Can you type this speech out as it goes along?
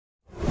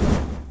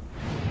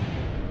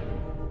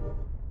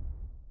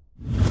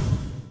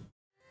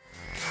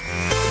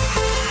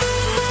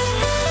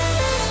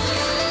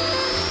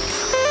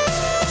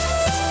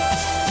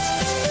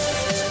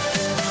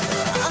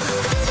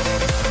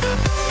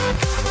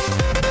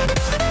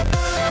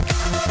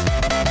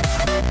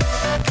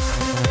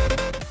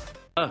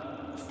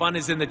fun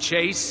is in the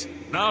chase.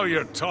 Now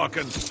you're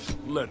talking.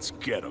 Let's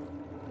get him.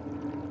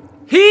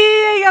 E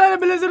aí galera,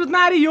 beleza?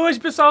 Nari, e hoje,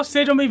 pessoal,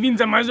 sejam bem-vindos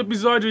a mais um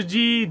episódio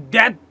de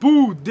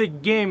Deadpool, The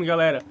Game,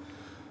 galera.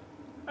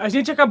 A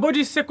gente acabou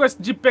de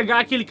pegar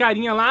aquele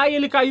carinha lá e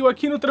ele caiu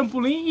aqui no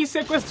trampolim e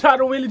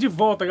sequestraram ele de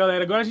volta,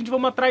 galera. Agora a gente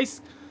vamos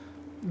atrás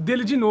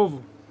dele de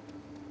novo.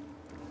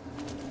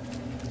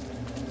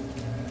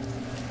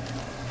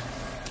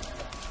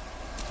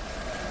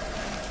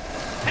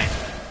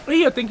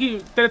 Ih, eu tenho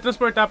que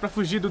teletransportar pra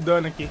fugir do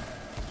dano aqui.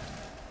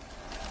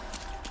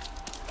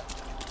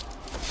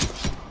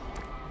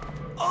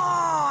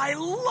 I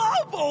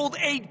love old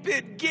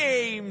 8-bit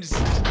games.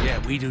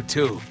 Yeah, we do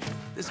too.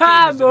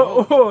 Ah,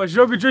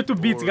 jogo de 8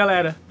 bits,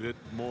 galera. Bit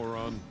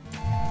moron.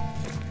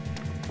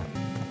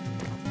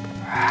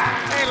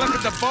 Hey, look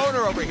at the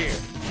boner over here.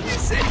 You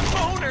said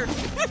boner.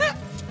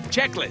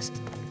 Checklist.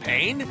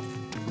 Pain.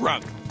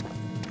 Rug.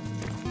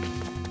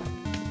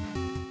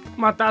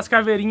 Matar as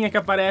caveirinhas que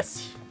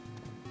aparecem.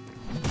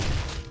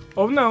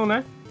 Ou não,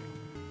 né?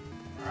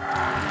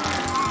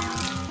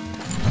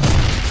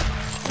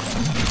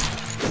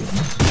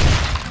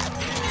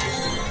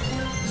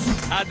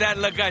 How'd that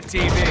look on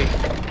TV?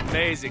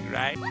 Amazing,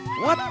 right?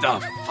 What the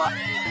fuck?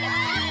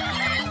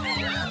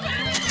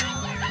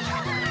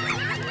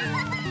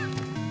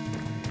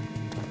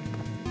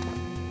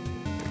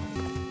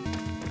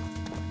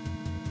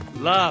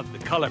 Love the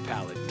color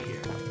palette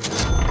here.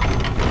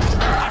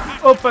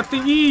 Opa,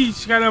 tem...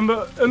 Ixi,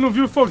 caramba, eu não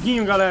vi o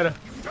foguinho, galera.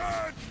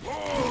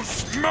 Deadpool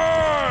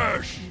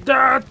smash!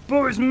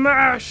 Deadpool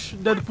smash!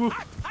 Deadpool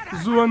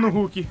zoando o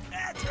Hulk.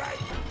 That's right.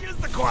 Use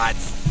the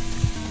quads.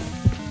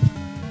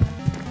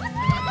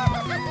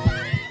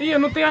 Ih, eu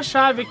não tenho a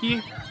chave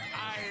aqui.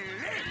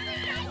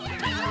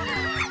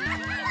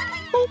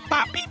 Oh,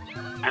 Poppy.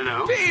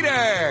 Hello?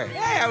 Peter!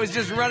 Hey, I was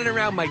just running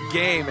around my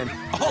game, and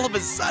all of a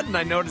sudden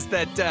I noticed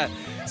that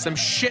some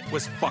shit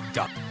was fucked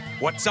up.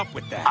 What's up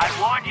with that? I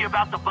warned you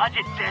about the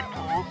budget,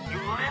 Deadpool. You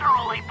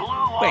literally blew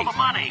all the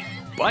money.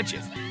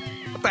 Budget?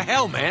 What the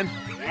hell, man?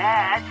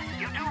 Yes,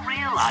 you do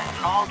realize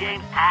that all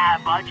games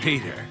have budgets.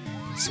 Peter,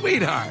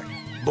 sweetheart,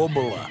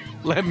 Bubula,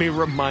 let me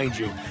remind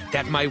you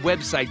that my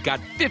website got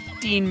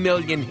 15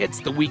 million hits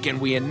the weekend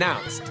we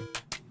announced.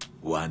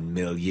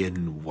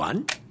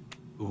 1,000,001?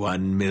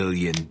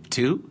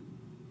 1,000,002?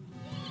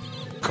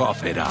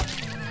 Cough it up.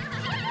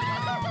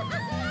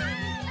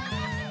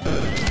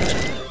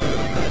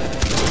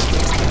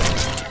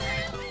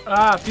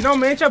 Ah,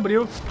 finalmente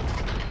abriu.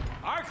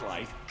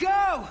 Arclight?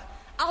 Go!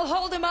 I'll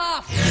hold him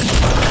off!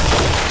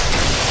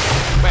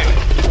 Wait,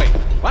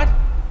 what?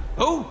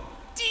 Who?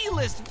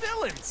 D-list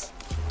villains!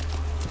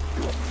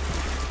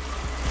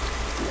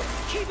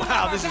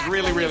 Wow, this is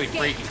really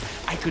freaky.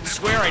 I could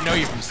swear I know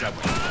you from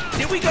somewhere.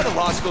 Did we go to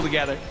law school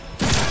together?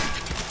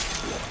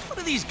 What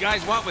do these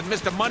guys want with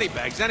Mr.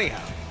 Moneybags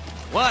anyhow?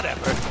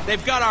 Whatever,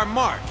 they've got our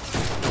mark.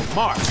 No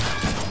mark,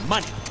 no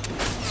money.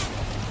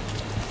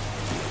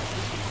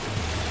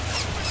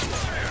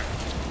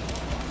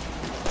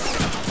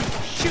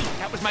 Shoot,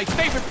 that was my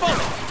favorite bullet.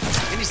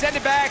 Can you send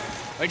it back?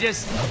 Or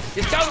just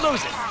don't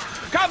lose it.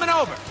 Coming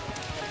over.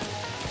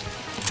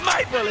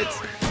 My bullets,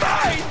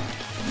 mine!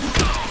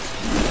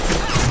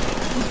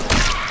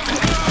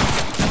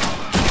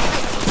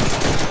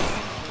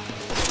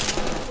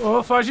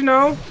 Oh, foge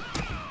não.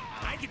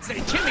 I can say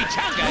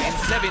chimichanga in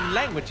 7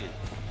 languages.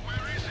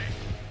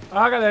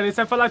 Ah, galera, ele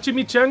sabe falar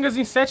chimichangas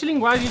em 7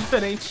 linguagens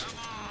diferentes.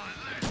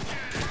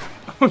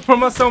 Uma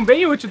informação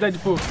bem útil,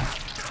 Deadpool.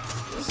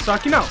 Só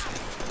que não.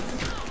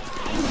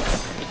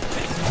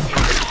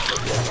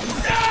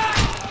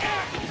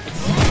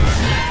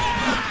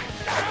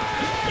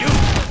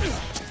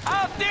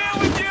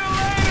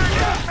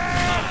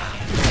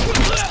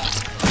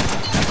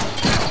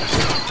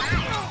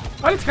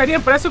 Olha, esse carinha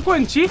parece o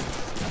Quanti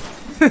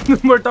no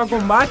Mortal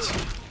Kombat.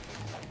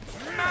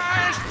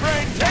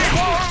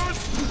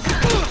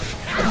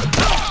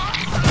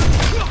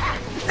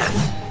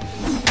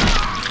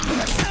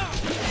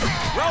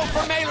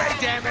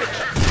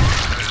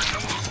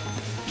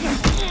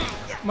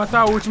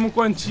 Matar o último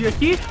Quanti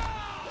aqui.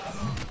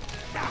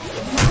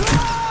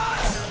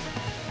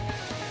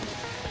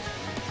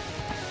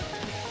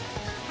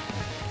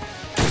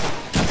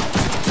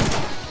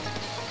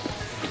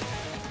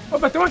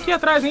 Opa, tem um aqui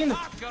atrás ainda.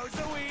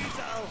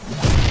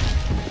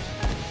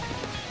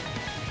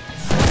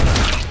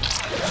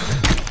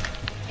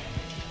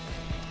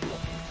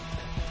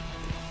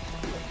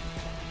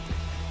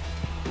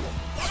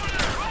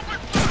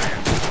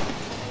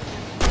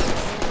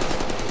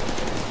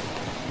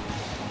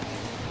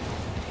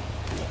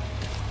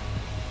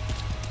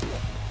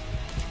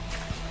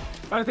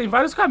 Olha, tem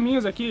vários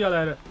caminhos aqui,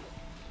 galera.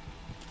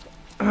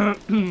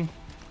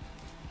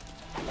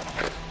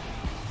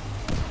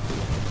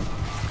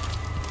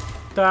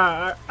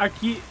 Tá,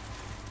 aqui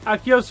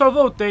eu só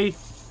voltei.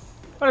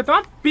 Olha, tem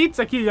uma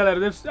pizza aqui, galera.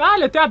 Ah,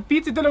 olha, tem uma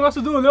pizza e tem um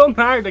negócio do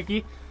Leonardo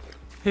aqui.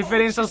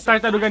 Referência aos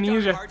Tartaruga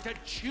Ninja.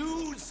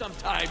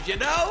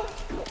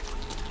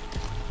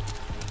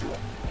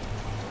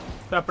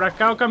 Tá, pra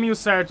cá é o caminho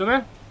certo,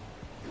 né?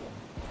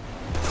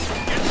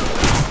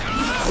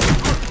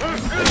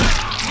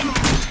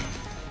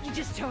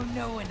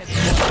 snow in the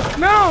corner.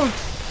 Não!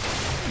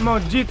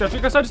 Maldita,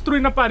 fica só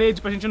destruindo a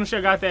parede pra gente não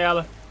chegar até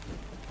ela.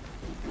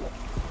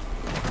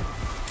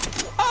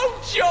 Oh,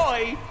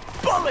 joy!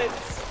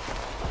 Bullets!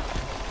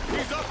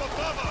 He's up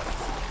above us.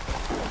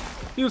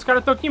 Ih, os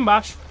caras estão aqui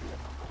embaixo.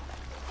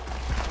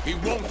 He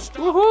won't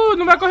stop. Uhul,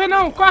 não vai correr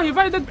não. Corre,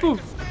 vai, Deadpool.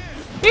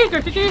 Ih,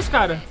 cara, que é isso,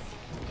 cara?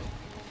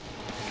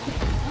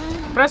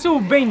 Parece o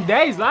Ben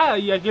 10 lá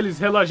e aqueles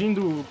reloginhos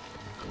do...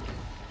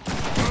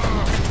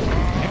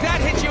 If that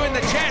hits you in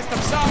the chest,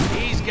 I'm sorry.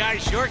 These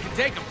guys sure can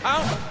take a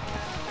pound.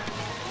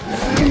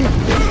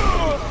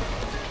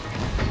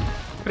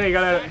 Peraí,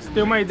 galera,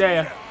 tem uma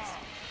ideia.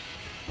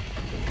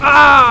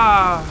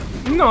 Ah!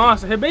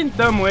 Nossa,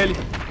 arrebentamos ele.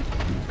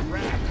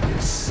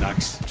 This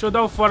sucks. Deixa eu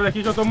dar o fora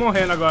daqui que eu tô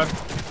morrendo agora.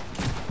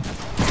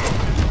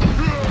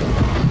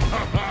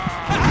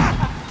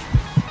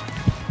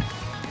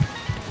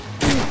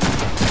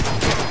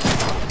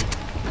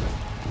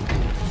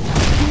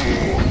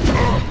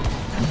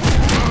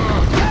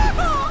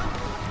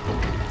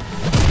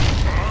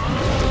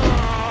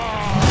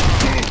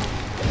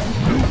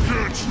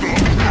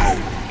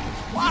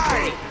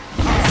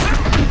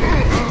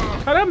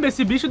 Caramba,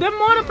 esse bicho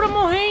demora pra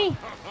morrer, hein?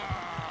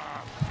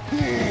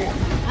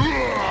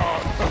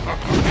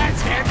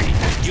 That's heavy.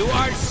 You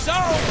are so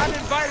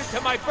uninvited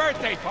to my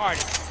birthday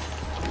party.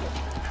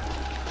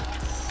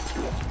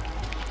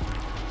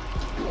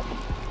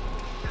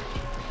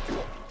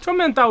 Deixa eu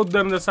aumentar o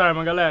dano dessa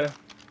arma, galera.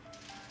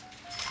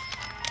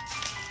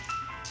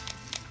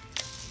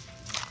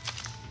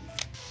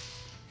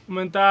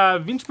 Aumentar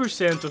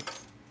 20%.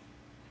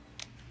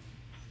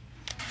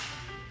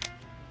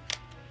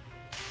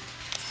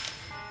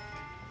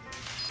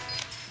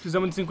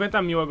 Precisamos de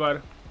 50 mil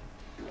agora.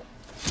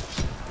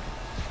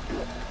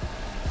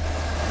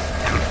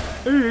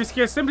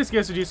 Eu sempre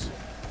esqueço disso.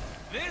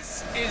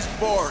 This is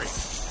boring.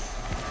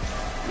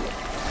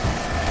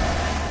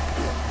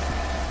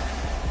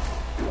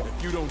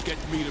 If you don't get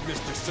me to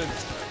Mr.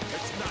 Sinister,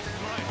 it's not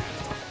mine.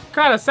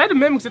 Cara, sério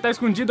mesmo que você tá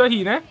escondido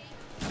aí, né?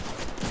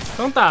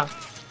 Então tá.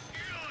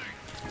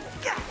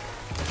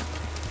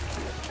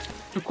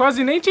 Eu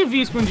quase nem te vi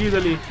escondido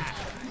ali.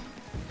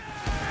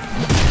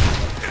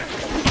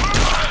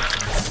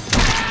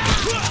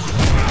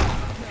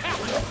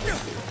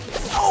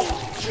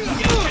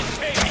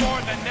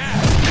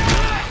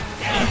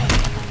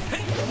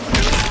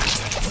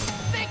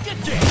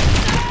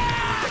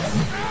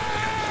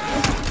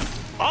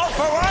 All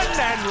for one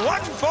and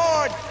one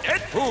for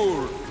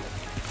Deadpool.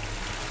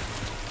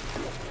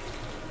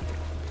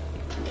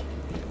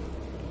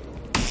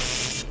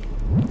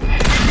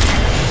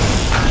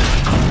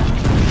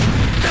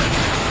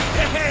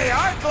 Hey,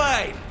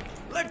 Arclight!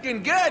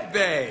 Looking good,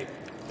 babe.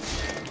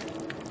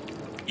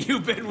 You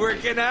been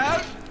working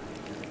out?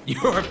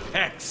 Your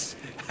pecs.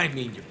 I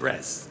mean your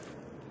breasts.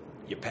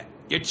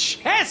 Your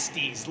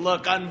chesties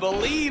look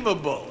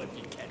unbelievable, if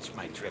you catch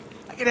my drift.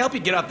 I can help you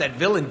get off that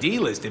villain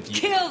D-list if you...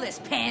 Kill this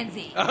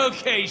pansy.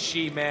 Okay,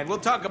 She-Man. We'll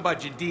talk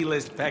about your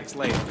D-list pecs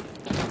later.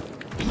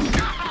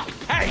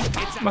 Hey,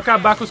 it's... Vamos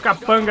acabar com os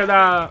capanga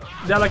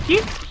dela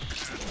aqui.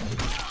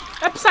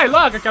 É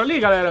Psylocke aquela ali,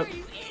 galera?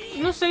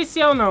 Não sei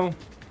se é ou não.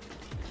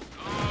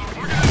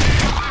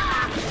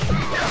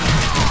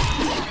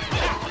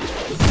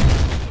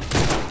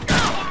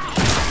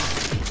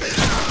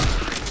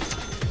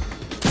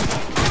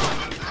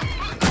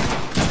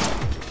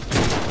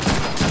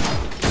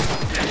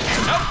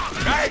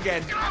 Try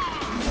again.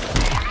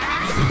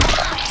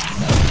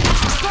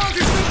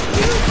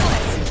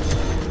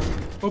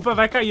 Opa,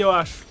 vai cair, eu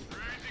acho.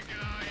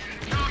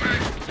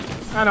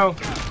 Ah, não.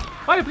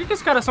 Olha, por que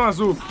esses caras são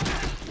azul?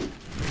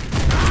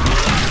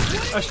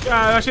 Eu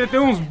acho que ele tem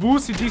uns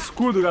boosts de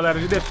escudo, galera,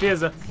 de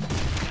defesa.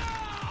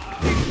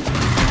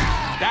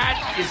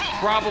 That is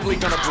probably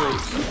gonna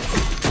bruise.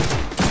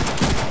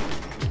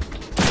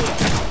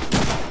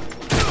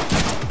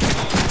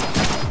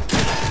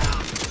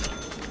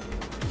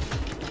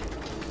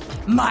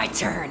 My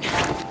turn.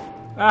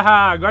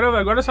 Ah,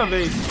 agora é sua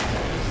vez.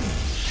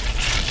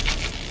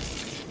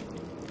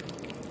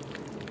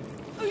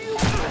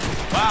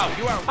 Wow,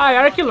 you are... Ah, é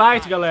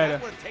Arclight,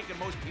 galera. We're taking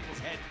most people's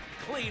head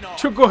clean off.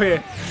 Deixa eu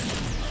correr.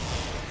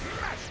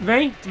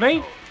 Vem,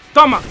 vem.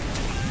 Toma.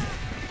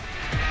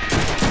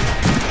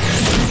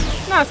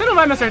 Não, você não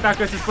vai me acertar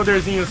com esses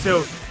poderzinhos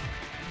seus.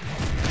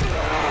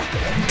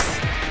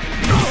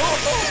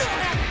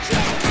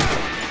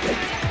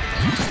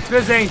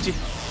 Presente.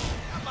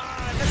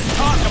 Let's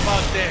talk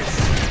about this.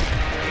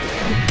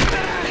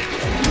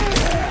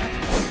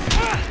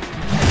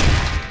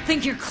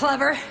 Think you're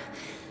clever?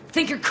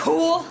 Think you're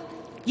cool?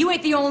 You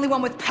ain't the only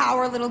one with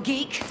power, little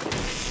geek.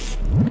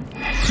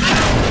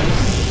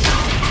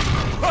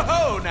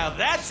 Whoa, now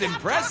that's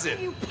impressive.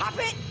 You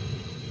puppet!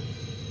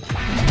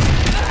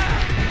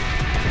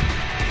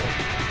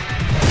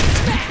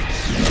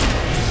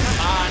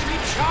 Come on, be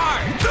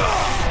charged.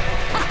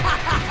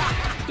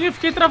 Ih,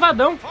 fiquei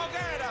travadão.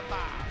 Forget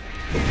about.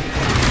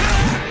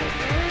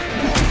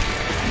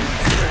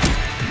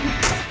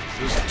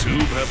 Does this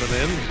tube have an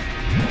end?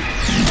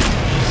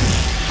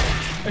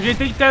 A gente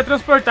tem que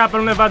teletransportar pra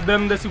não levar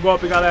dano desse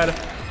golpe, galera.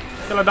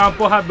 Se ela dá uma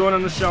porradona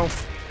no chão.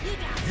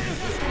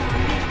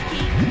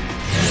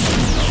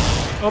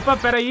 Opa,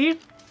 peraí.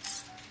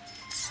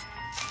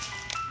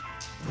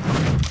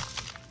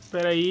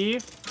 Peraí.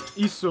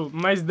 Isso,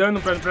 mais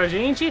dano pra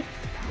gente.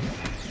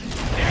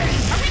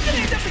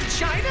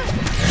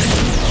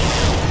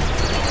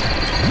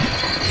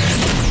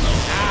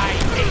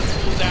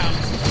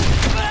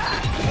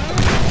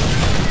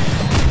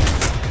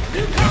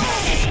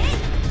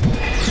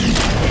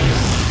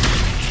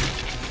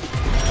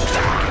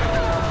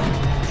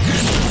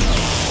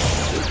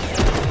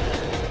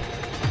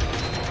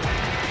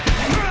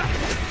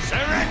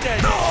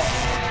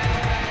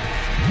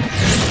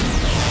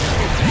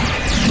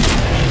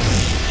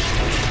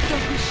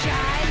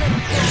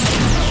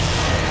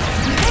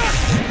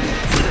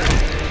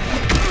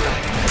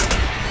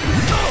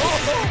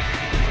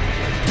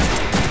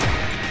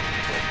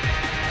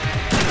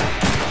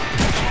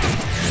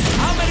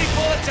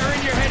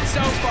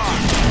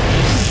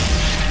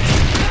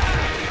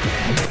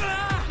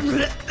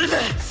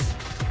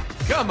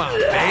 Come on,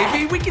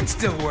 baby. We can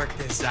still work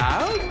this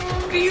out.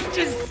 You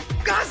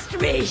disgust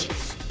me!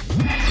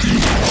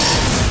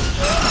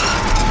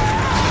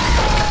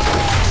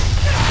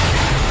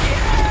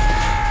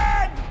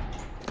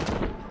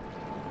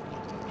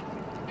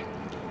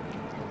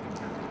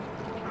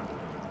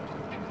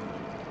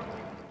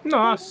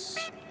 Nossa.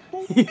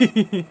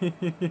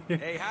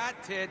 Hey, hot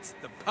tits.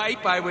 The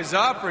pipe I was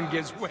offering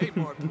gives way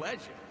more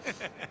pleasure.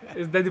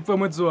 Esse Deadpool foi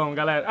muito zoão,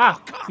 galera. Ah,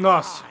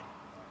 nossa.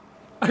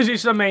 A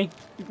gente também.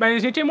 Mas a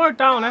gente é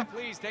imortal, né?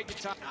 Please take your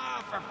time.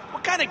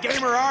 What kind of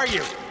gamer are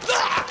you?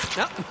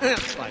 No,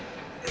 it's fine.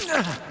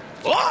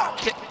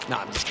 No,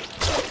 I'm just kidding.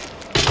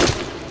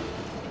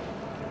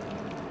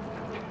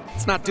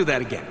 Let's not do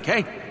that again,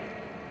 okay?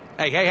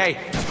 Hey.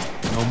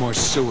 No more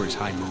sewers,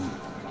 High Moon.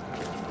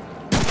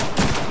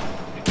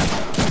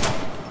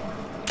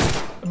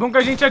 É bom que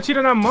a gente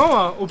atira na mão,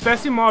 ó. O pé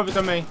se move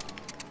também.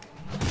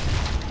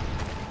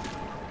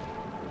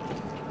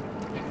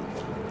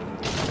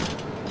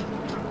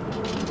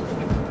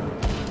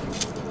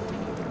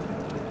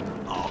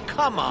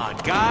 Come on,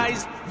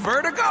 guys.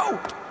 Vertigo?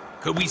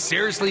 Could we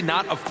seriously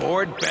not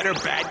afford better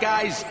bad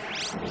guys?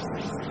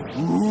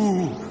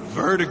 Ooh,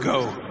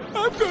 Vertigo.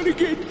 I'm gonna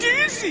get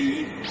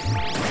dizzy.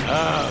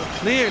 Oh,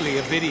 clearly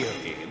a video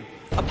game.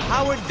 A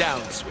powered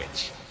down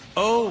switch.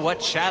 Oh,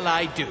 what shall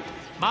I do?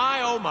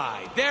 My, oh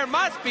my, there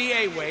must be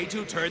a way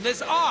to turn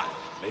this on.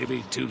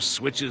 Maybe 2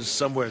 switches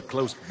somewhere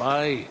close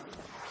by.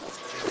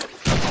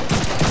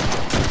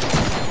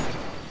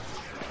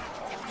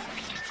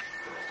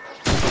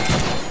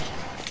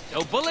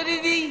 No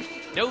bullet-ity,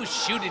 no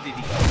shoot-ity.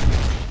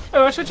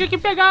 Eu acho que eu tinha que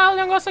pegar o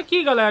negócio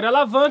aqui, galera.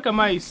 Alavanca,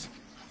 mas...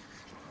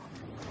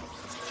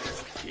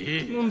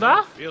 Não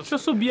dá? Deixa eu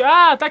subir.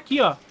 Ah, tá aqui,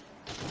 ó.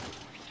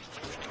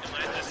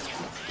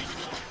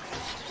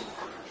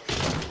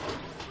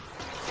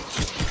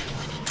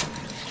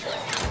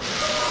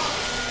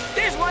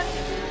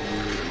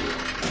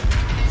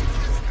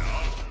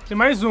 Tem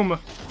mais uma.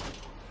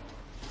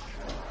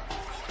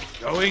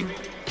 Going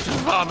to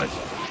vomit.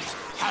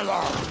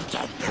 Hello,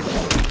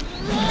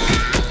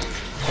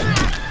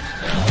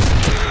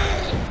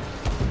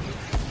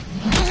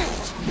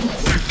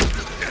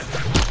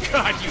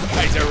 God, you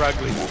guys are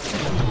ugly.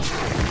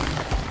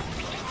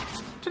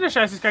 Deixa eu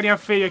deixar esses carinha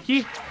feio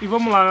aqui e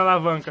vamos lá na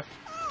alavanca.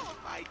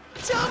 My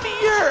tummy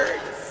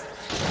hurts.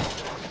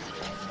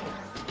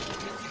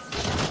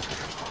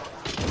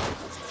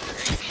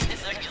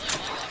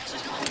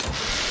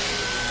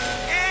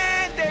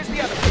 And there's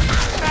the other one.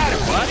 No matter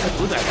what,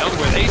 who the hell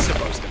were they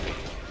supposed to be?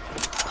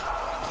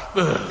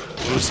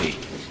 Lucy.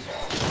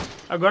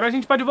 Agora a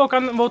gente pode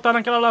voltar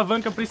naquela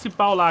alavanca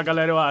principal lá,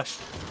 galera, eu acho.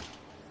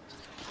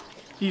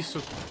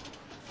 Isso.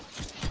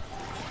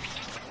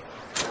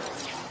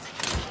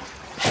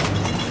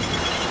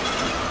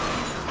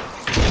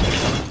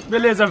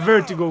 Beleza,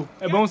 Vertigo.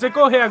 É bom você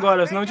correr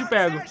agora, senão eu te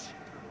pego.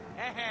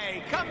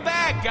 Hey, come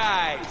back,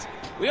 guys.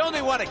 We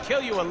only want to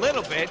kill you a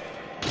little bit.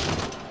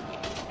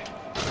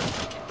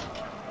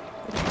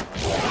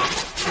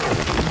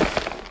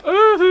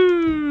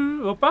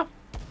 Opa.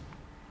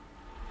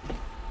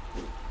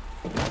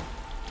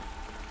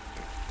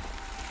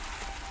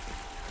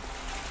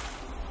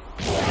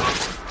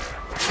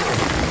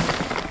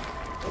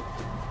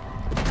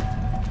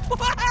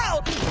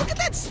 Wow! Look at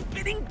that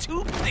spinning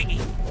tube thingy.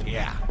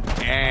 Yeah.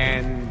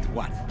 And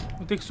what?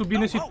 Vou ter que subir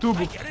nesse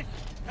tubo. I get it.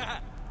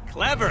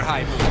 Clever,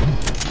 High Moon.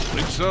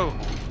 Think so?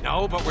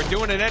 No, but we're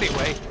doing it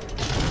anyway.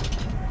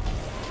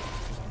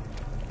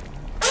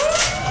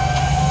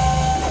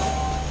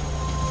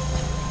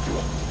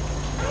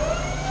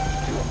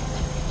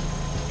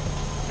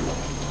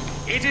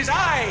 It is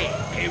I,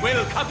 a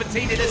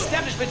well-compensated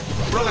establishment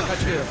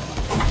provocateur.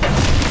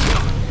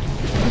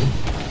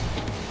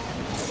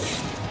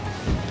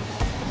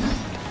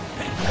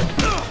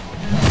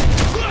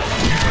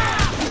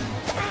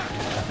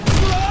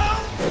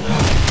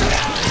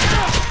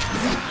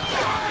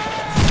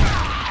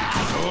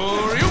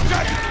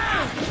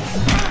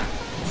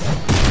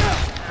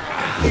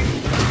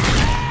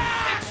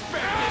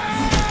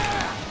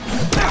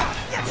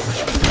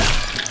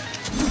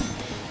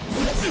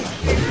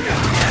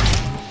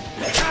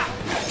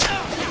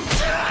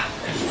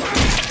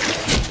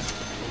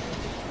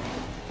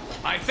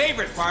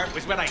 favorite part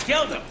was when I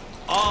killed him,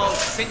 all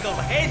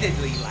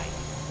single-handedly like.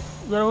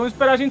 Agora vamos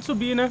esperar a gente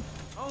subir, né?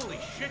 Holy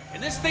shit,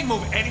 can this thing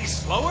move any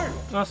slower?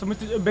 Nossa,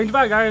 bem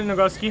devagar o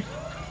negócio aqui.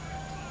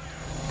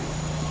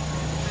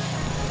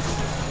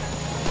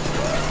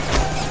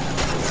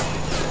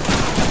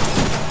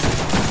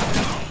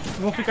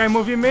 Vamos ficar em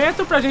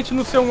movimento pra gente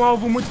não ser um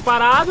alvo muito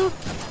parado.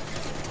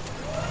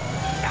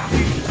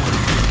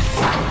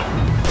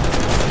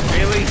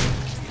 Really?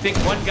 You think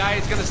one guy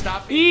is gonna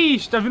stop me?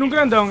 Ixi, tá vindo um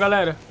grandão,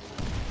 galera.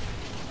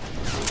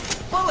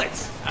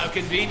 Bullets! How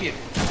convenient.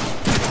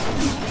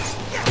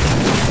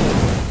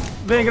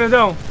 Vem,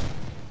 grandão.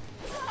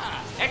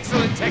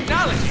 Excellent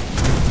technology.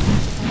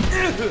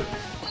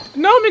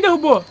 Não me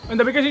derrubou.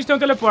 Ainda bem que a gente tem um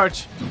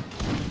teleporte.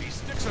 He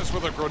sticks us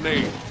with a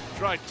grenade.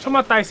 Try Deixa eu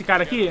matar esse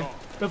cara aqui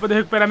pra eu poder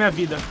recuperar minha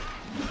vida.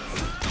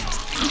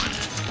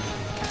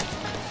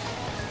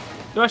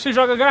 Eu acho que ele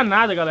joga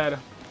granada, galera.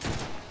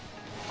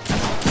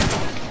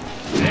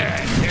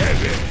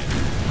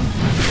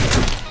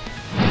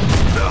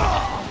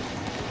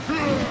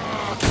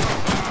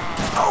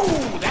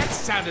 Oh, that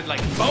sounded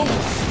like boom.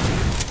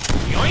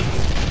 Yoink.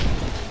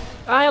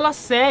 Ah, ela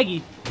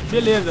segue.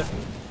 Beleza.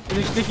 A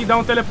gente tem que dar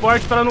um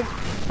teleporte pra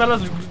ela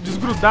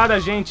desgrudar da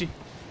gente.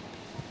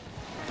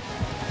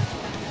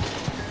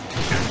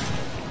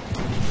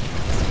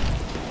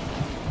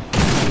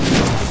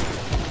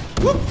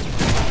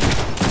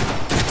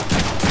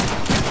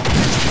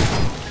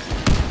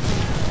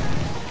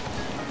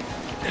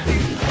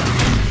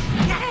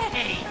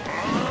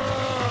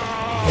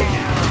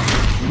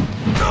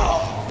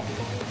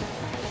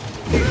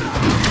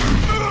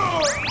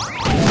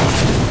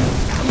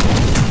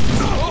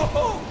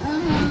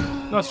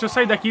 Nossa, deixa eu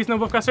sair daqui, senão eu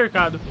vou ficar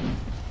cercado.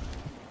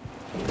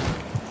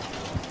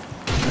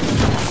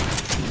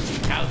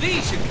 Now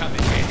these should come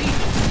in handy.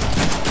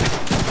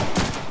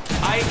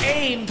 I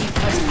aim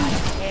because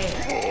I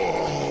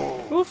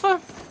care. Ufa!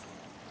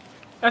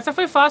 Essa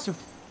foi fácil.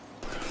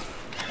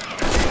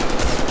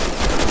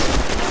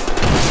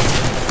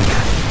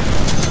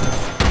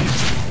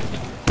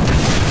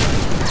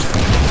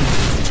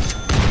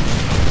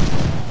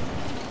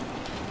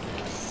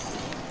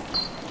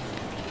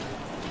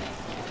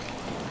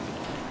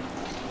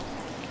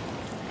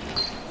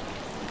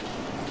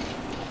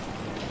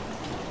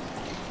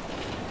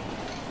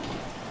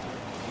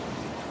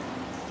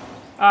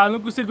 Ah,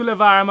 não consigo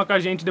levar a arma com a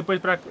gente depois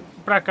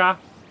pra cá.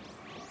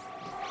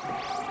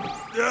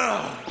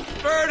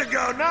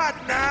 Vertigo, not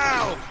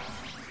now.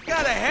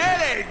 Got a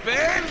headache,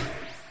 babe.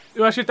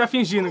 Eu acho que ele tá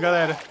fingindo,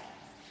 galera.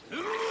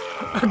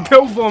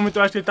 Deu vômito,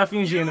 eu acho que ele tá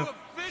fingindo.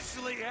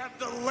 Officially have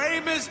the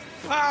lamest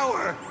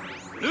power.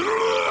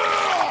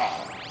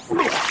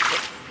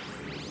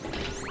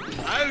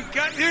 I've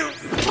got you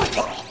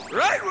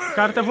right where O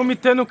cara tá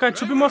vomitando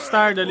ketchup e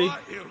mostarda ali.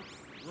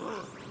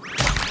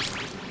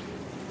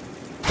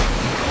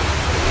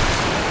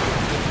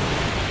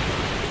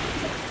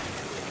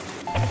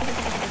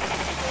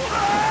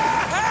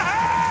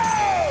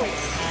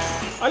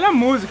 Olha a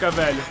música,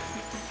 velho.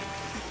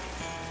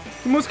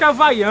 Que música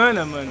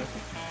havaiana, mano.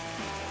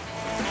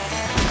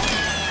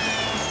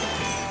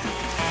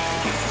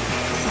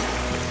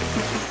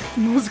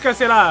 Música,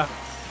 sei lá...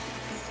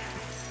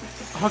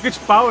 Rocket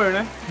Power,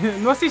 né?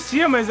 Não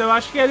assistia, mas eu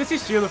acho que é desse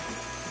estilo.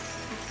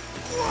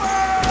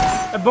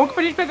 É bom que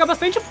pra gente pegar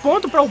bastante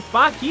ponto pra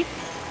upar aqui.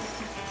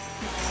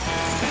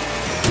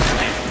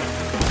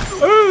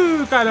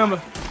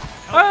 Caramba.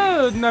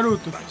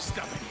 Naruto.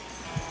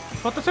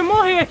 Falta você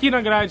morrer aqui na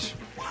grade.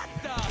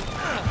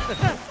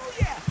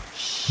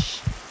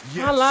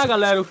 Ah lá,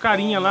 galera, o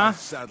carinha lá.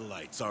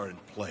 Satellites are in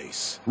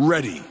place,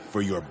 ready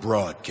for your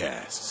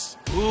broadcasts.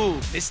 Ooh,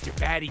 Mr.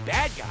 Batty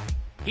Bad Guy.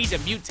 He's a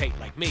mutate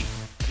like me.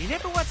 He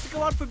never wants to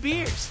go out for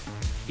beers.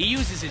 He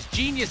uses his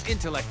genius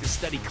intellect to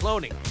study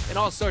cloning and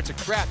all sorts of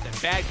crap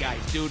that bad guys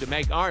do to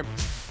make armies.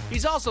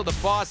 He's also the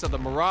boss of the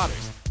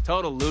Marauders,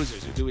 total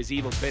losers who do his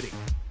evil bidding.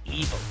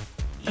 Evil.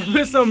 A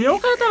impressão minha, o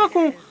cara tava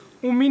com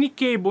um mini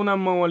cable na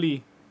mão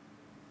ali.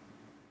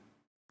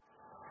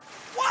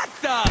 What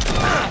the?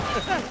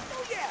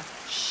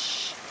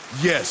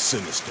 Yes,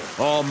 Sinister.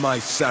 All my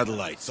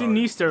satellites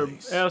Sinister, are in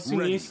place, é o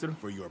ready Sinistro.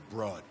 for your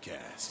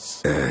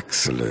broadcasts.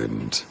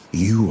 Excellent.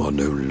 You are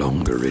no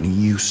longer any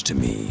use to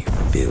me,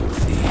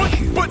 filthy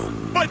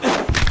human.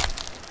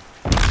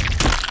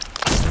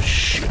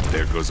 Shit,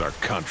 there goes our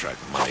contract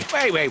money.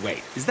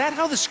 Wait. Is that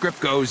how the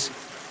script goes?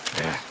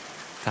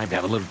 Time to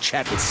have a little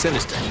chat with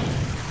Sinister.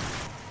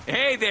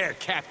 Hey there,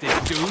 Captain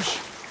Douche.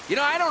 You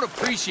know, I don't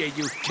appreciate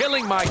you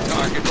killing my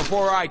target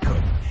before I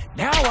could.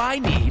 Now I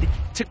need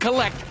to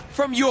collect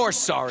from your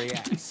sorry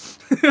ass.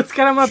 Os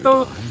caras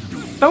matou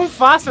tão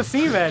fácil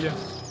assim, velho.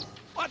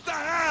 What the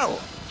hell?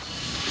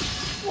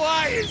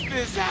 Why is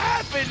this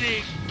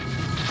happening?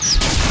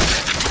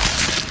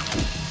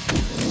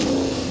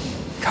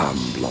 Come,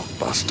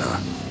 Blockbuster.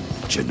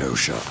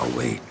 Genosha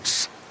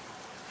awaits.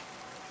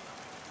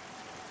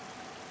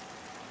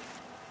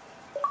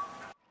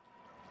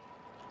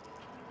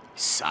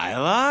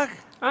 Psylocke?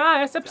 Ah,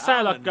 essa é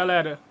Psylocke,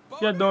 galera.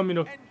 E a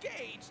Domino.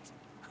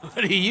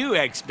 What are you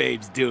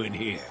ex-babes doing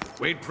here?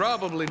 We'd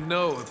probably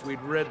know if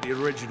we'd read the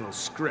original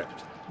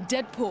script.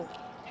 Deadpool,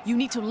 you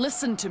need to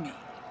listen to me.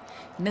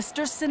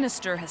 Mr.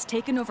 Sinister has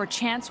taken over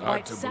Chance Hard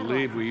White's to settlement.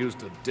 believe we used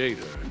to date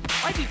her.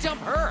 Why'd you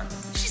dump her?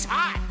 She's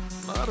hot.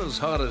 Not as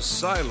hot as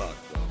Psylocke,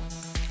 though.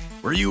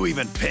 Were you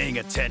even paying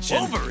attention?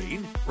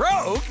 Wolverine?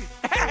 Rogue?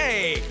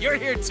 Hey, you're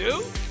here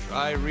too?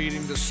 Try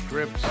reading the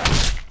script.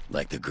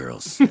 Like the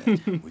girls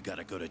said, we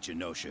gotta go to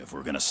Genosha if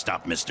we're gonna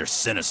stop Mr.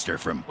 Sinister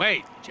from...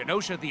 Wait,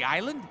 Genosha the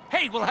island?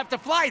 Hey, we'll have to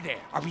fly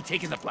there. Are we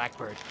taking the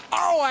Blackbird?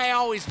 Oh, I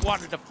always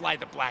wanted to fly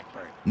the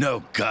Blackbird.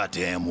 No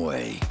goddamn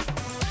way.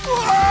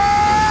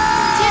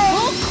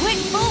 Deadpool, quit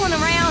fooling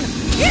around.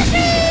 Let's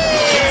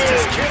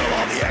just kill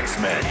all the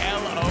X-Men.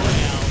 LOL.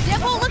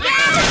 Deadpool, look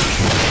out!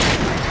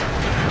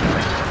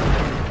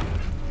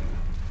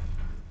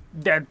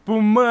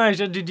 Deadpool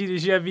manja de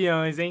dirigir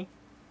aviões, hein?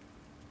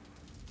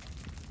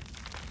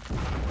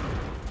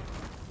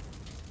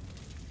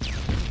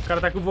 O cara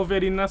tá com o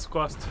Wolverine nas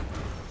costas.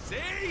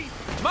 See?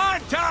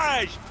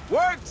 Montage!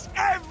 Works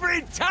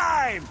every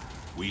time!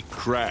 We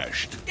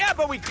crashed. Yeah,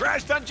 but we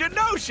crashed on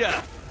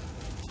Genosha!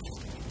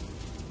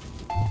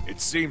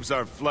 It seems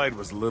our flight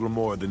was a little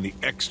more than the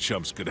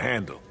X-chumps could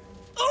handle.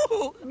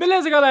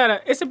 Beleza,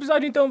 galera? Esse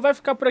episódio, então, vai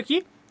ficar por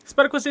aqui.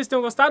 Espero que vocês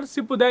tenham gostado.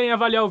 Se puderem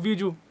avaliar o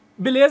vídeo,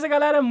 beleza,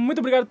 galera? Muito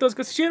obrigado a todos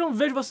que assistiram.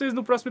 Vejo vocês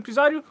no próximo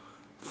episódio.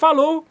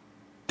 Falou!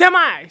 Até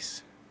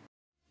mais!